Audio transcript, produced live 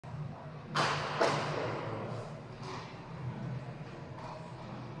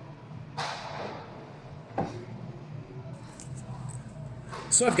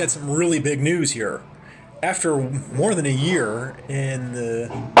So I've got some really big news here. After more than a year in the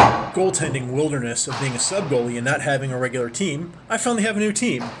goaltending wilderness of being a sub goalie and not having a regular team, I finally have a new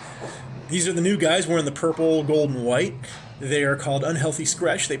team. These are the new guys wearing the purple, gold, and white. They are called Unhealthy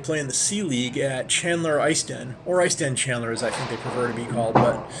Scratch. They play in the C League at Chandler Ice Den, or Ice Den Chandler as I think they prefer to be called,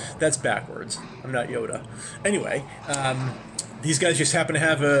 but that's backwards. I'm not Yoda. Anyway, these guys just happen to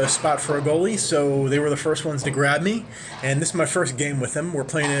have a spot for a goalie, so they were the first ones to grab me, and this is my first game with them. We're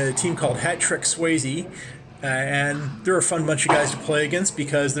playing a team called Hat Trick Swayze, and they're a fun bunch of guys to play against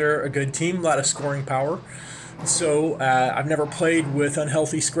because they're a good team, a lot of scoring power. So I've never played with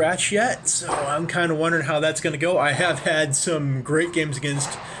Unhealthy Scratch yet, so I'm kind of wondering how that's going to go. I have had some great games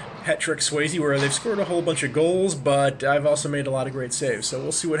against Hat Trick Swayze where they've scored a whole bunch of goals, but I've also made a lot of great saves, so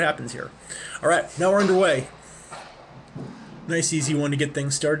we'll see what happens here. All right, now we're underway. Nice, easy one to get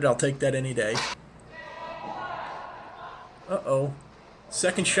things started. I'll take that any day. Uh-oh.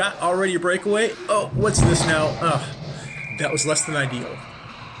 Second shot, already a breakaway. Oh, what's this now? Oh, that was less than ideal.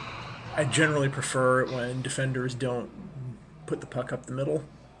 I generally prefer it when defenders don't put the puck up the middle,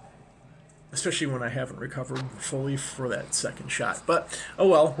 especially when I haven't recovered fully for that second shot. But, oh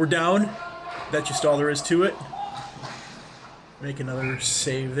well, we're down. That's just all there is to it. Make another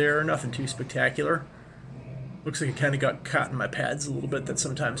save there. Nothing too spectacular. Looks like I kind of got caught in my pads a little bit. That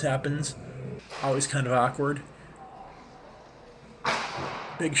sometimes happens. Always kind of awkward.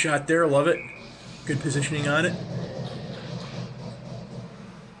 Big shot there. Love it. Good positioning on it.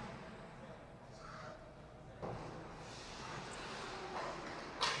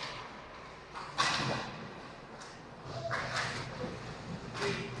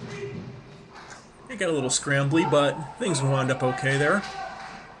 It got a little scrambly, but things wound up okay there.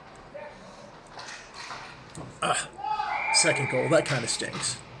 Second goal, that kind of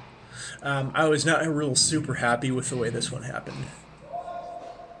stinks. I was not real super happy with the way this one happened.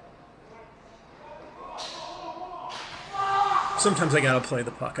 Sometimes I gotta play the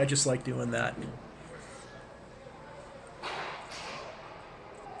puck. I just like doing that.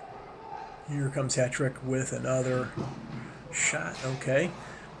 Here comes Hat Trick with another shot. Okay.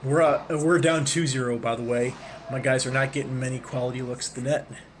 We're down 2-0, by the way. My guys are not getting many quality looks at the net.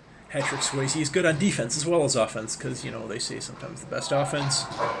 Hat Trick Swayze is good on defense as well as offense, because, you know, they say sometimes the best offense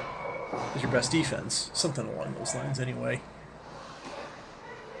is your best defense. Something along those lines, anyway.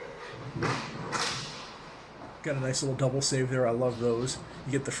 Got a nice little double save there. I love those.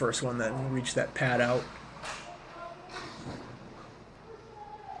 You get the first one, then reach that pad out.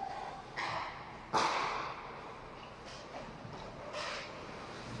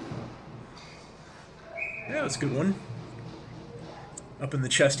 Yeah, that's a good one. Up in the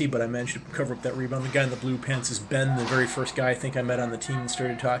chesty, but I managed to cover up that rebound. The guy in the blue pants is Ben, the very first guy I think I met on the team and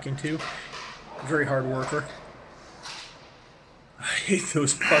started talking to. Very hard worker. I hate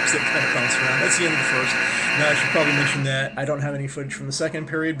those pucks that kind of bounce around. That's the end of the first. Now I should probably mention that I don't have any footage from the second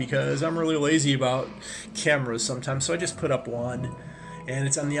period because I'm really lazy about cameras sometimes, so I just put up one, and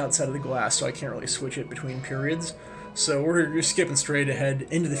it's on the outside of the glass, so I can't really switch it between periods. So we're just skipping straight ahead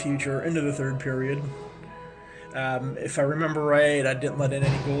into the future, into the third period. If I remember right, I didn't let in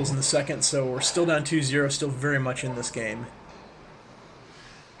any goals in the second, so we're still down 2-0, still very much in this game.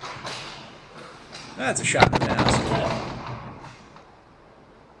 That's a shot in the mask.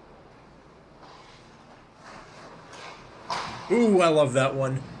 Ooh, I love that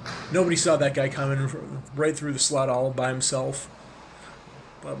one. Nobody saw that guy coming right through the slot all by himself.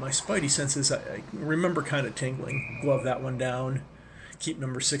 But my spidey senses, I remember kind of tingling. Glove that one down. Keep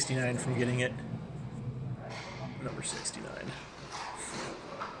number 69 from getting it. Number 69.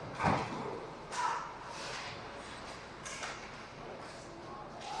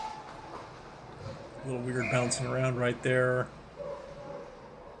 A little weird bouncing around right there.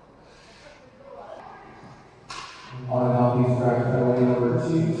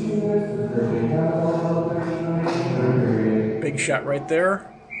 Big shot right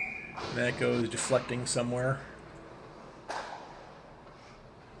there. That goes deflecting somewhere.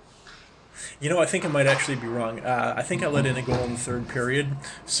 You know, I think I might actually be wrong. I think I let in a goal in the third period.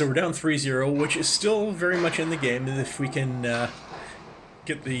 So we're down 3-0, which is still very much in the game if we can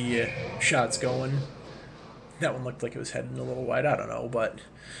get the shots going. That one looked like it was heading a little wide. I don't know, but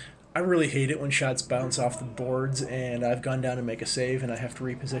I really hate it when shots bounce off the boards and I've gone down to make a save and I have to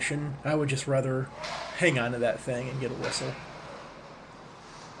reposition. I would just rather hang on to that thing and get a whistle.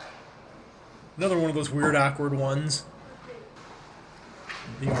 Another one of those weird, awkward ones.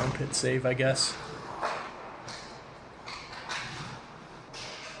 The armpit save, I guess.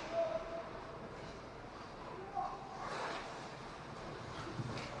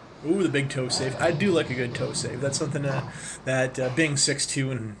 Ooh, the big toe save. I do like a good toe save. That's something that being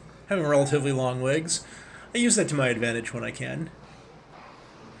 6'2" and having relatively long legs, I use that to my advantage when I can.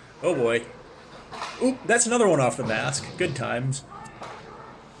 Oh boy. Oop, that's another one off the mask. Good times.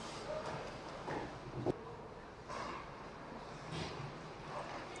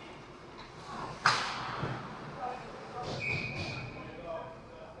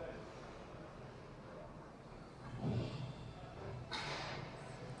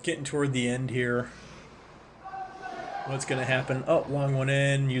 Getting toward the end here. What's going to happen? Oh, long one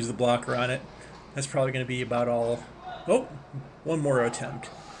in. Use the blocker on it. That's probably going to be about all. Oh, one more attempt.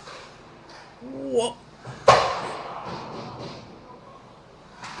 Whoa.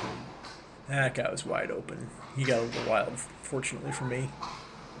 That guy was wide open. He got a little wild, fortunately for me.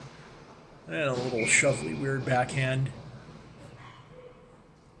 And a little shovely weird backhand.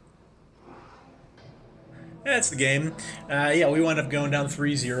 That's the game. Yeah, we wound up going down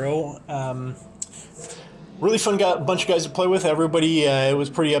 3-0. Really fun bunch of guys to play with. Everybody it was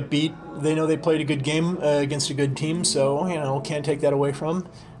pretty upbeat. They know they played a good game against a good team, so can't take that away from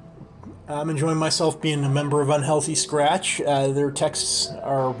them. I'm enjoying myself being a member of Unhealthy Scratch. Their texts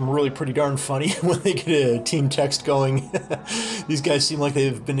are really pretty darn funny when they get a team text going. These guys seem like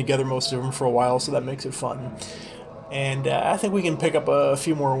they've been together, most of them, for a while, so that makes it fun. And I think we can pick up a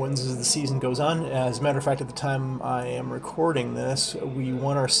few more wins as the season goes on. As a matter of fact, at the time I am recording this, we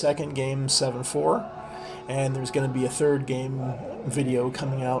won our second game 7-4. And there's going to be a third game video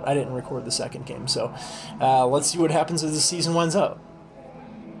coming out. I didn't record the second game, so let's see what happens as the season winds up.